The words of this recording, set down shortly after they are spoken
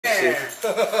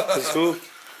That's who?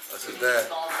 That's his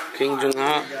dad. King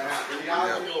Jung-ha?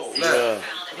 Yeah.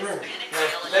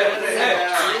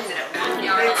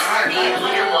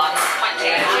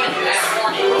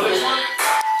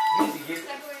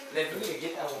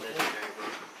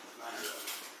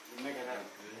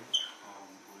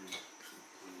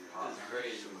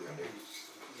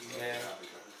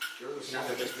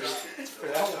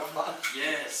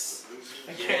 Yes.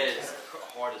 Yes.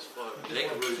 Hard as fuck. They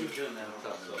can really do that.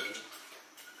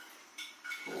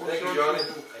 Thank you, Johnny.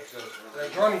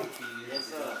 Johnny. Yes,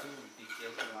 sir.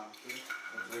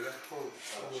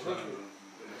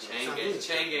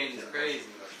 Chain gang is crazy.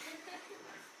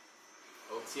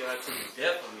 OTR took it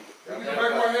definitely. You see the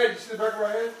back of my head? You see the back of my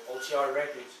head? OTR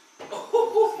Records.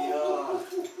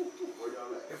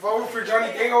 If I were for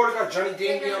Johnny Dang, I would have got Johnny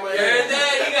Dang on my You head. heard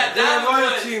that? You got diamond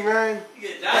loyalty, man. You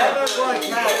get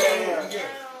diamond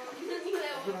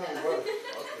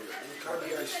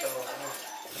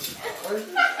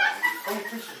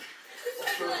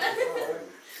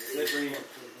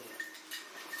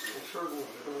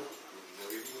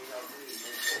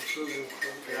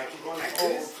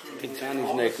Look at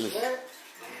Johnny's necklace.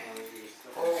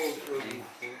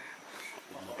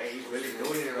 Hey, he's really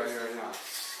doing it right here now.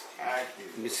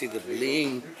 You see the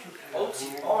bling.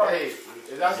 Hey,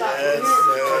 if that's not doing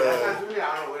it,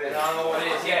 I don't know what it is. I don't know what it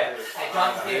is, yeah. Hey,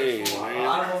 Johnny, Hey, I man.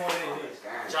 don't know what it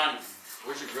is. Johnny,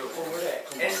 where's your grill? Over there.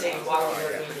 Put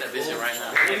that vision right now.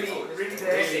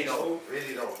 Really though.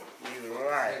 You're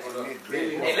right.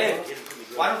 Hey,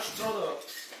 Liv, why don't you throw the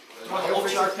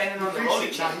OTR pendant on the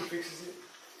rolling chain? He fixes it.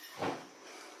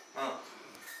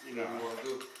 You know what you want to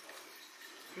do.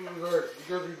 You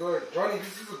gotta be good. Johnny,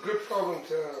 this is a good problem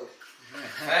to have.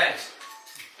 Thanks.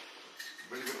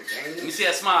 Really with the gang? Let me see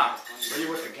that smile. Really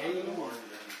with the gang anymore?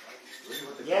 Really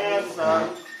with the gang? Yes, sir.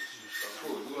 That's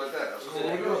cool. Do like that. That's cool.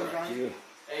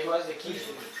 Hey, who has the keys?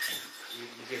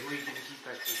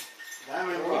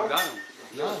 Diamond, You what? got him.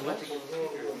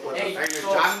 Hey,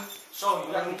 so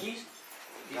you got the keys?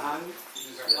 Johnny?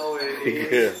 Oh,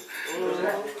 Yeah.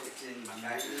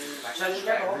 So you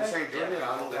got the whole This thing? ain't good.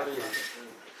 I don't know what it is.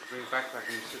 Bring it back and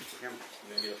switch the camera.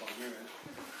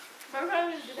 My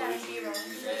brother did that in B-roll.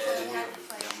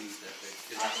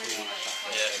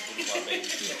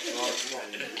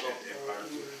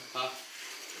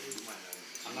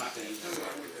 I'm not going to use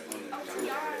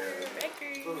that.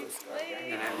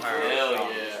 Hell Hell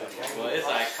yeah. Well, it's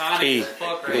iconic Hey, as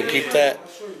fuck you right gonna keep here. that?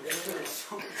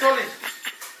 Johnny,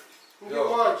 who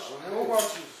watch? No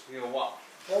watches. You gonna walk.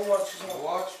 No watches. No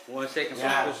watch. 1 second.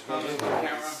 Yeah. Focus,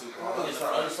 camera. Other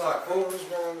side, other side. Oh,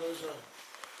 wristband on the other side.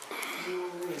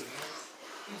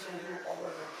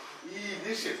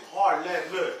 This shit's hard.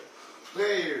 Look.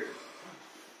 Play here.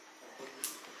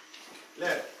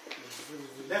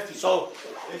 Lefty. So,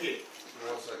 Look it.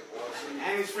 1 second.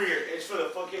 And it's for the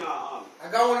fucking I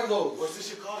got one of those. what's this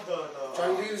shit called?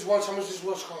 Johnny Lee, this watch. How much does this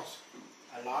watch cost?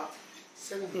 A lot.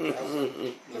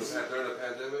 70,000. Was that during the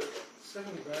pandemic?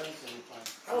 70 grand.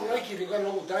 I don't like it. They got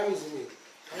no diamonds in it.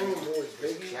 Diamond boys,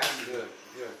 baby. Good.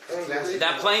 Yeah.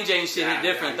 that plain Jane shit hit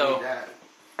different though.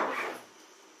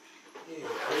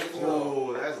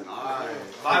 Oh, that's nice.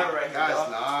 Viral right That's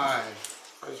nice.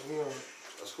 That's weird.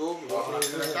 That's cool.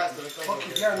 Fuck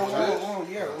you, yeah, no,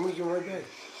 yeah. I'm making right back.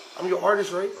 I'm your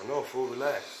artist, right? I know, fool.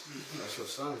 Relax. That's your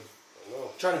son. I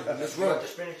know. Johnny, let's run.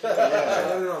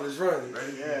 No, let's run.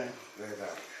 Ready? Yeah.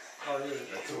 Oh, yeah.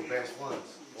 The two best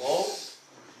ones. Oh.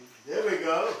 There we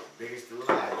go. Biggest to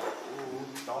life.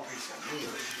 Don't be so mean.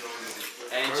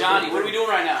 Hey Johnny, what are we doing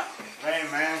right now? Hey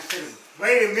man,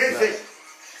 playing music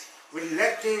with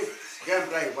Lefty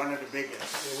Gunplay, one of the biggest.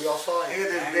 Yeah, we all saw Look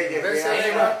it. at this biggest.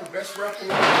 Best rapper, best rapper in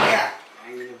the world. Yeah.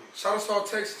 Shout out to South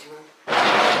Texas, man.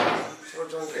 Shout out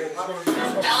to John Kennedy.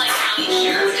 LA County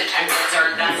Sheriff's detectives are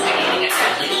investigating a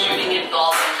deadly shooting in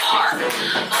Baldwin Park.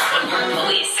 Baltimore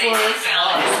police say they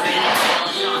found a Hispanic